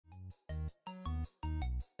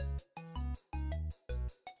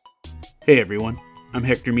Hey everyone, I'm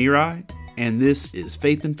Hector Mirai, and this is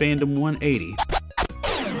Faith and Fandom 180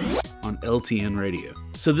 on LTN Radio.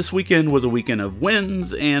 So this weekend was a weekend of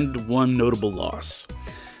wins and one notable loss.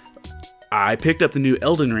 I picked up the new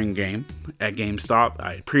Elden Ring game at GameStop.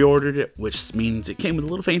 I pre-ordered it, which means it came with a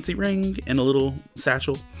little fancy ring and a little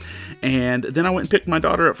satchel. And then I went and picked my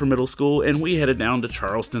daughter up for middle school, and we headed down to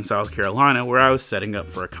Charleston, South Carolina, where I was setting up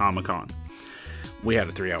for a Comic-Con. We had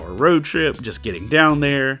a 3-hour road trip, just getting down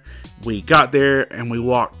there. We got there and we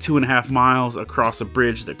walked 2.5 miles across a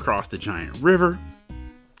bridge that crossed a giant river.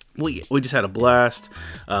 We just had a blast.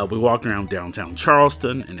 We walked around downtown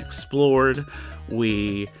Charleston and explored.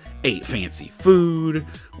 We ate fancy food.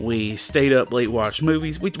 We stayed up late, watched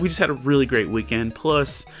movies. We just had a really great weekend.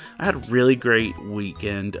 Plus, I had a really great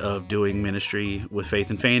weekend of doing ministry with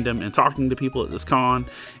Faith and Fandom and talking to people at this con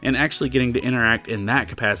and actually getting to interact in that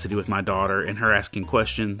capacity with my daughter and her asking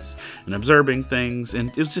questions and observing things.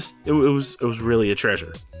 And it was really a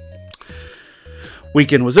treasure.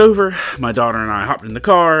 Weekend was over. My daughter and I hopped in the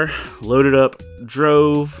car, loaded up,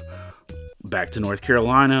 drove back to North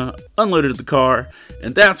Carolina, unloaded the car,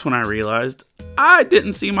 and that's when I realized I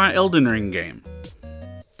didn't see my Elden Ring game.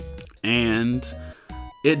 And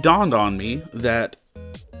it dawned on me that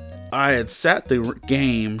I had sat the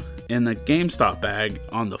game in the GameStop bag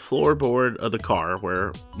on the floorboard of the car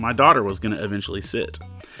where my daughter was going to eventually sit.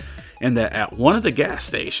 And that at one of the gas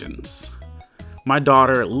stations, my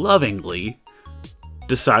daughter lovingly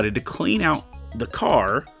decided to clean out the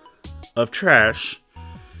car of trash,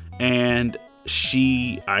 and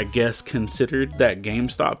she, I guess, considered that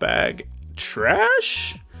GameStop bag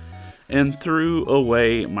trash and threw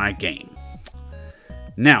away my game.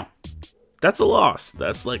 Now, that's a loss.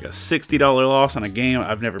 That's like a $60 loss on a game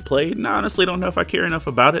I've never played, and I honestly don't know if I care enough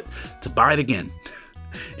about it to buy it again.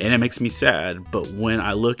 And it makes me sad, but when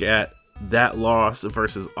I look at that loss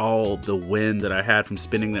versus all the win that I had from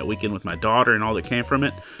spending that weekend with my daughter and all that came from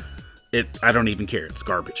it, I don't even care. It's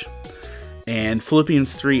garbage. And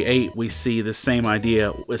Philippians 3:8, we see the same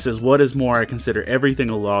idea. It says, "What is more, I consider everything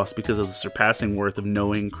a loss because of the surpassing worth of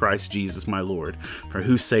knowing Christ Jesus my Lord, for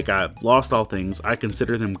whose sake I have lost all things. I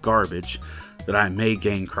consider them garbage, that I may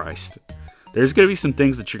gain Christ." There's going to be some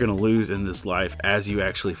things that you're going to lose in this life as you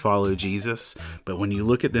actually follow Jesus. But when you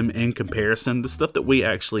look at them in comparison, the stuff that we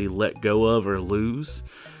actually let go of or lose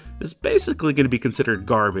is basically going to be considered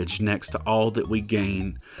garbage next to all that we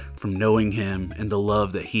gain from knowing him and the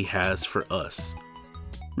love that he has for us.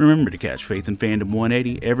 Remember to catch Faith and Fandom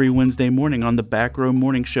 180 every Wednesday morning on the Back Row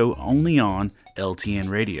Morning Show, only on LTN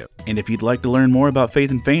Radio. And if you'd like to learn more about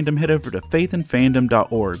Faith and Fandom, head over to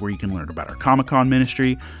faithandfandom.org, where you can learn about our Comic-Con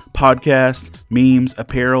ministry, podcast, memes,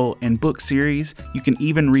 apparel, and book series. You can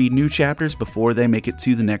even read new chapters before they make it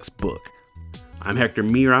to the next book. I'm Hector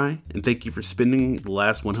Mirai, and thank you for spending the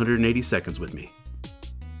last 180 seconds with me.